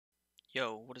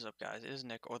Yo, what is up guys? It is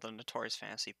Nick or the Notorious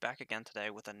Fantasy back again today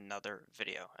with another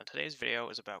video. And today's video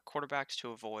is about quarterbacks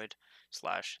to avoid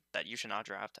slash that you should not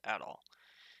draft at all.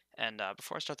 And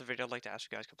before I start the video, I'd like to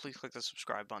ask you guys to please click the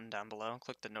subscribe button down below and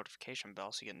click the notification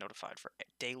bell so you get notified for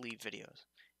daily videos.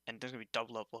 And there's going to be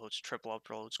double uploads, triple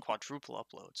uploads, quadruple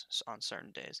uploads on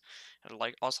certain days. And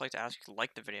I'd also like to ask you to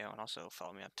like the video and also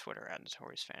follow me on Twitter at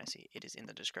Notorious Fantasy. It is in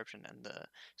the description and the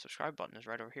subscribe button is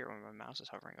right over here when my mouse is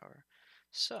hovering over.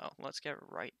 So let's get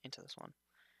right into this one.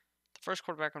 The first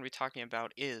quarterback I'm going to be talking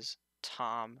about is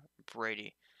Tom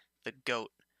Brady, the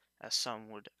GOAT, as some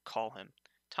would call him.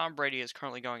 Tom Brady is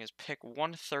currently going as pick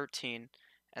 113,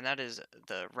 and that is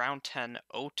the round 10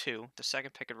 0-2, the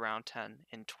second pick of round 10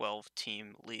 in 12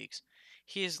 team leagues.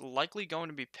 He is likely going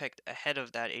to be picked ahead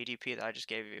of that ADP that I just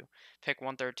gave you. Pick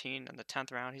 113 in the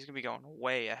 10th round, he's going to be going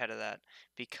way ahead of that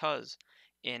because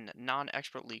in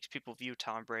non-expert leagues, people view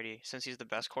Tom Brady, since he's the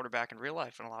best quarterback in real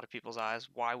life in a lot of people's eyes,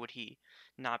 why would he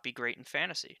not be great in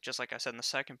fantasy? Just like I said in the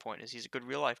second point, is he's a good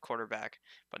real life quarterback,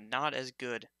 but not as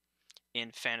good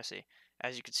in fantasy,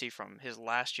 as you can see from his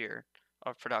last year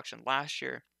of production. Last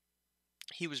year,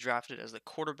 he was drafted as the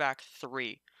quarterback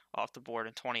 3 off the board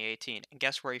in 2018, and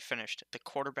guess where he finished? The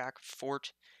quarterback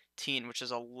 14, which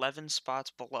is 11 spots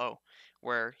below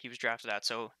where he was drafted at.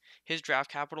 So his draft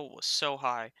capital was so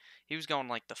high, he was going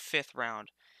like the 5th round,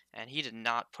 and he did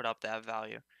not put up that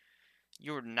value.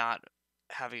 You were not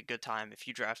having a good time if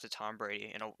you drafted Tom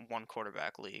Brady in a one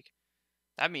quarterback league.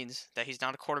 That means that he's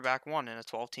not a quarterback 1 in a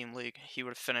 12-team league. He would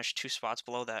have finished 2 spots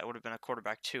below that. It would have been a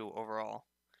quarterback 2 overall.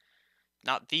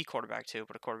 Not the quarterback 2,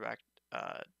 but a quarterback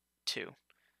 2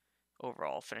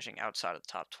 overall, finishing outside of the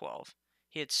top 12.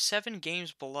 He had 7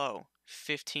 games below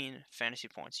 15 fantasy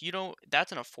points.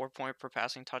 That's in a 4-point per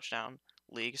passing touchdown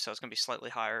league, so it's going to be slightly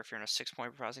higher if you're in a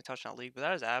 6-point per passing touchdown league, but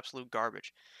that is absolute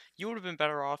garbage. You would have been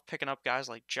better off picking up guys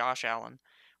like Josh Allen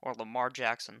or Lamar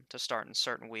Jackson to start in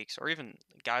certain weeks, or even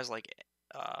guys like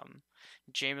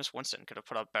Jameis Winston could have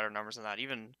put up better numbers than that.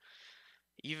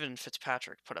 Even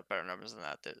Fitzpatrick put up better numbers than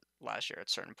that last year at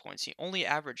certain points. He only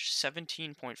averaged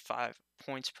 17.5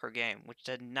 points per game, which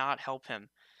did not help him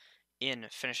in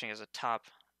finishing as a top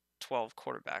 12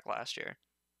 quarterback last year.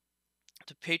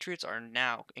 The Patriots are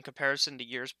now, in comparison to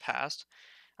years past,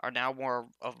 are now more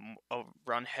of a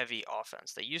run-heavy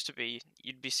offense. They used to be,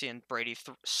 you'd be seeing Brady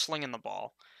slinging the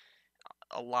ball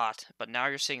a lot, but now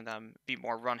you're seeing them be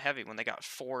more run-heavy when they got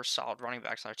 4 solid running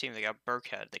backs on their team. They got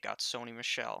Burkhead, they got Sony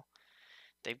Michel,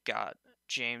 they've got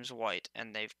James White,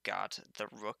 and they've got the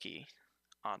rookie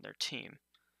on their team,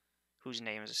 whose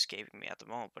name is escaping me at the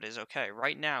moment, but is okay.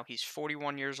 Right now, he's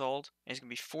 41 years old, and he's going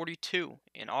to be 42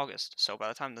 in August. So by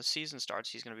the time the season starts,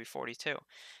 he's going to be 42.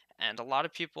 And a lot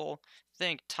of people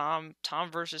think Tom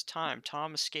versus time,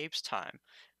 Tom escapes time,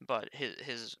 but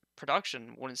his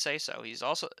production wouldn't say so. He's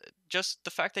also just the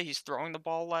fact that he's throwing the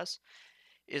ball less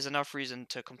is enough reason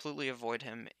to completely avoid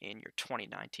him in your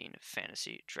 2019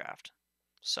 fantasy draft.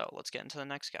 So let's get into the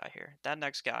next guy here. That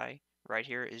next guy right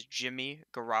here is Jimmy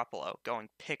Garoppolo, going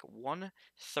pick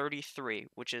 133,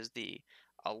 which is the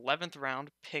 11th round,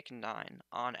 pick 9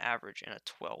 on average in a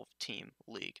 12-team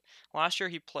league. Last year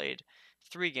he played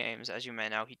 3 games, as you may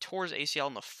know. He tore his ACL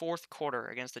in the 4th quarter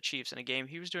against the Chiefs in a game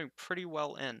he was doing pretty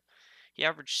well in. He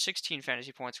averaged 16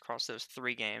 fantasy points across those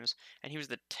 3 games, and he was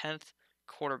the 10th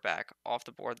quarterback off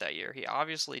the board that year. He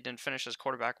obviously didn't finish as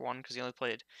quarterback 1 because he only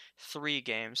played 3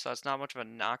 games, so that's not much of a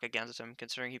knock against him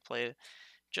considering he played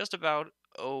just about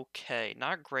okay.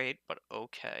 Not great, but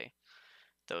okay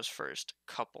those first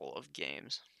couple of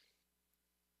games.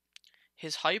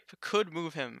 His hype could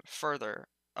move him further.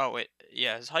 Oh,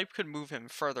 his hype could move him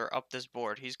further up this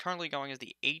board. He's currently going as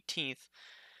the 18th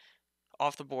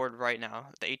off the board right now,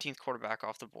 the 18th quarterback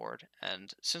off the board.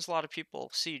 And since a lot of people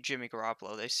see Jimmy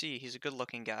Garoppolo, they see he's a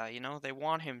good-looking guy. They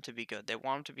want him to be good. They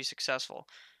want him to be successful.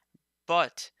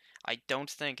 But I don't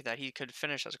think that he could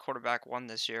finish as a quarterback 1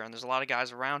 this year. And there's a lot of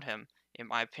guys around him, in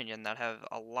my opinion, that have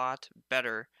a lot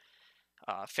better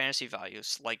fantasy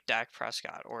values, like Dak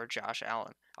Prescott or Josh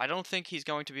Allen. I don't think he's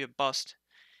going to be a bust.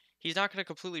 He's not going to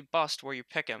completely bust where you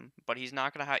pick him, but he's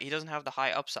not going to he doesn't have the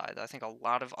high upside that I think a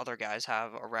lot of other guys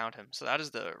have around him. So that is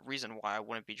the reason why I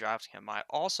wouldn't be drafting him. I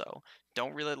also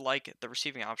don't really like the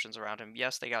receiving options around him.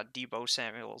 Yes, they got Deebo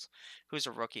Samuels, who's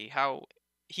a rookie.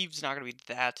 He's not going to be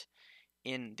that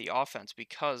in the offense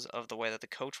because of the way that the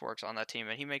coach works on that team,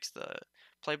 and he makes the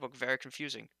playbook very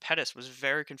confusing. Pettis was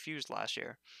very confused last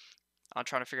year on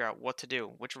trying to figure out what to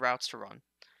do, which routes to run.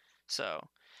 So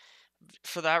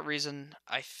for that reason,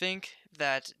 I think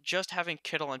that just having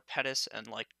Kittle and Pettis and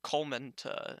like Coleman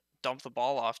to dump the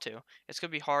ball off to, it's going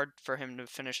to be hard for him to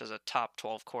finish as a top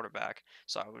 12 quarterback.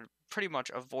 So I would pretty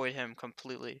much avoid him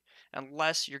completely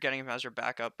unless you're getting him as your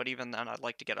backup. But even then, I'd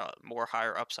like to get a more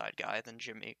higher upside guy than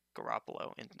Jimmy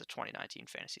Garoppolo in the 2019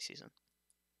 fantasy season.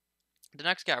 The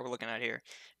next guy we're looking at here,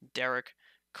 Derek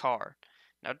Carr.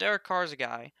 Now, Derek Carr is a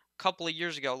guy, a couple of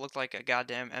years ago looked like a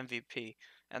goddamn MVP,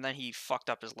 and then he fucked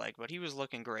up his leg, but he was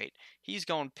looking great. He's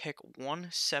going pick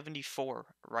 174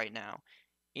 right now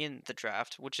in the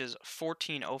draft, which is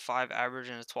 14.05 average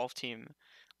in a 12-team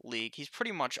league. He's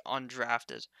pretty much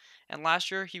undrafted. And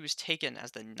last year, he was taken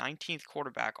as the 19th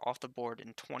quarterback off the board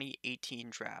in 2018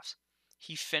 drafts.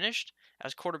 He finished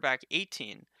as quarterback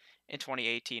 18 in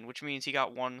 2018, which means he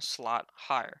got one slot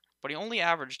higher. But he only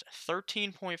averaged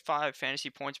 13.5 fantasy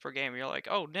points per game. You're like,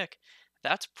 oh, Nick,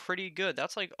 that's pretty good.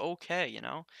 That's like okay, you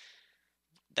know?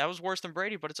 That was worse than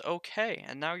Brady, but it's okay.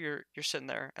 And now you're sitting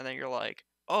there and then you're like,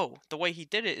 "Oh, the way he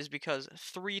did it is because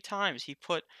 3 times he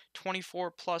put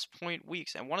 24 plus point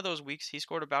weeks, and one of those weeks he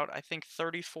scored about I think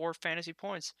 34 fantasy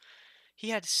points. He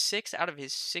had 6 out of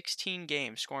his 16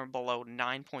 games scoring below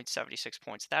 9.76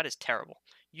 points. That is terrible.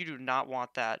 You do not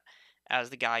want that as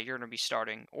the guy you're going to be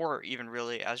starting or even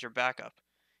really as your backup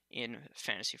in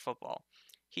fantasy football.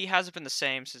 He hasn't been the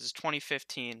same since his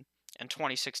 2015 and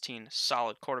 2016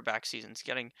 solid quarterback seasons,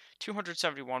 getting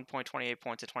 271.28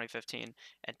 points in 2015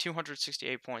 and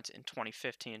 268 points in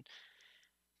 2015.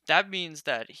 That means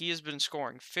that he has been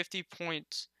scoring 50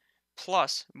 points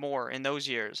plus more in those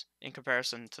years in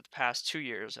comparison to the past 2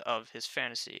 years of his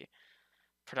fantasy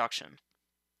production.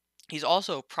 He's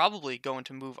also probably going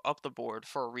to move up the board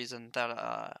for a reason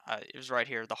that is right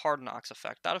here, the Hard Knocks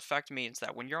effect. That effect means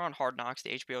that when you're on Hard Knocks,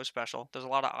 the HBO special, there's a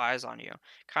lot of eyes on you.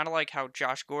 Kind of like how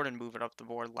Josh Gordon moved up the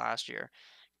board last year.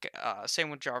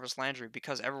 Same with Jarvis Landry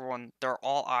because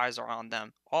all eyes are on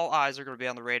them. All eyes are going to be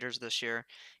on the Raiders this year.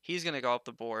 He's going to go up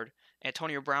the board.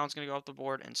 Antonio Brown's going to go up the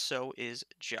board, and so is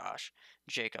Josh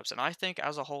Jacobs. And I think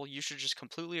as a whole, you should just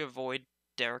completely avoid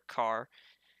Derek Carr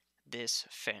this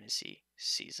fantasy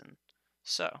season.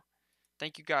 So,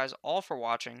 thank you guys all for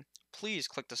watching. Please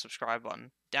click the subscribe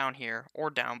button down here or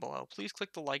down below. Please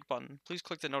click the like button. Please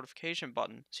click the notification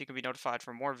button so you can be notified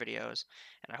for more videos.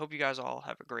 And I hope you guys all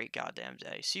have a great goddamn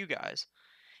day. See you guys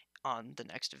on the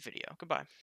next video. Goodbye.